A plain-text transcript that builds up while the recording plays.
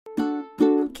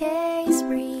case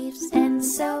briefs, and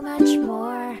so much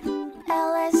more.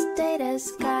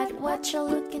 LSData's got what you're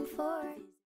looking for.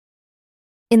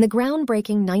 In the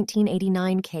groundbreaking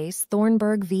 1989 case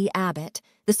Thornburgh v. Abbott,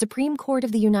 the Supreme Court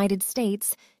of the United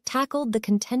States tackled the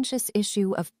contentious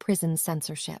issue of prison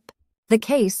censorship. The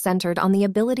case centered on the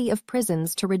ability of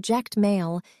prisons to reject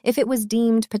mail if it was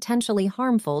deemed potentially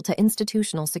harmful to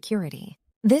institutional security.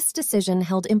 This decision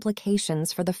held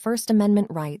implications for the First Amendment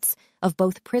rights of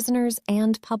both prisoners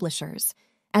and publishers,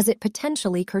 as it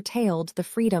potentially curtailed the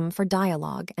freedom for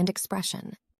dialogue and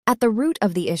expression. At the root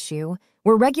of the issue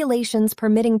were regulations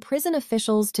permitting prison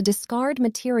officials to discard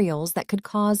materials that could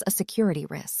cause a security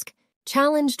risk.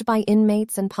 Challenged by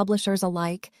inmates and publishers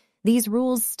alike, these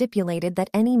rules stipulated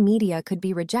that any media could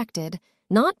be rejected,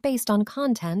 not based on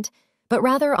content, but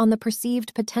rather on the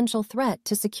perceived potential threat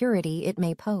to security it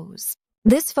may pose.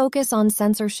 This focus on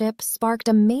censorship sparked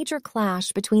a major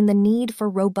clash between the need for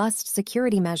robust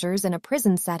security measures in a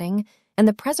prison setting and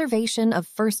the preservation of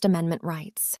First Amendment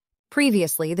rights.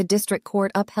 Previously, the district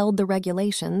court upheld the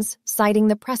regulations, citing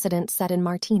the precedent set in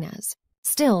Martinez.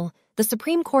 Still, the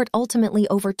Supreme Court ultimately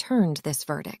overturned this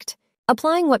verdict.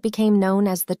 Applying what became known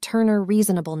as the Turner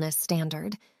reasonableness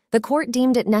standard, the court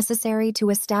deemed it necessary to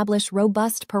establish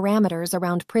robust parameters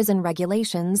around prison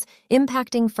regulations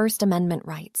impacting First Amendment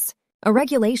rights. A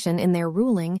regulation in their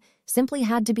ruling simply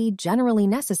had to be generally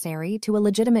necessary to a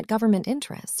legitimate government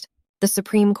interest. The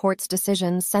Supreme Court's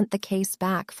decision sent the case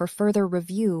back for further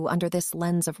review under this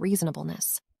lens of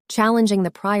reasonableness. Challenging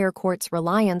the prior court's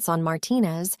reliance on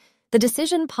Martinez, the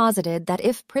decision posited that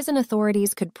if prison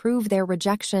authorities could prove their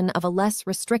rejection of a less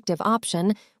restrictive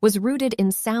option was rooted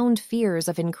in sound fears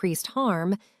of increased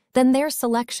harm, then their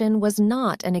selection was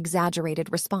not an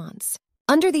exaggerated response.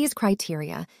 Under these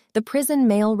criteria, the prison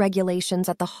mail regulations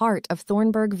at the heart of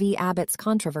Thornburgh v. Abbott's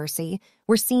controversy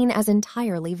were seen as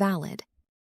entirely valid.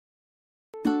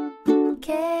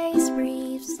 Case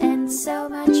briefs, and so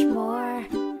much more.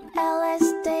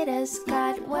 LSData's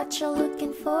got what you're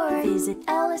looking for. Visit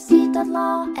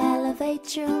lsd.law,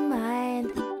 elevate your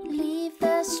mind. Leave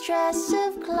the stress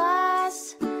of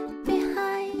class.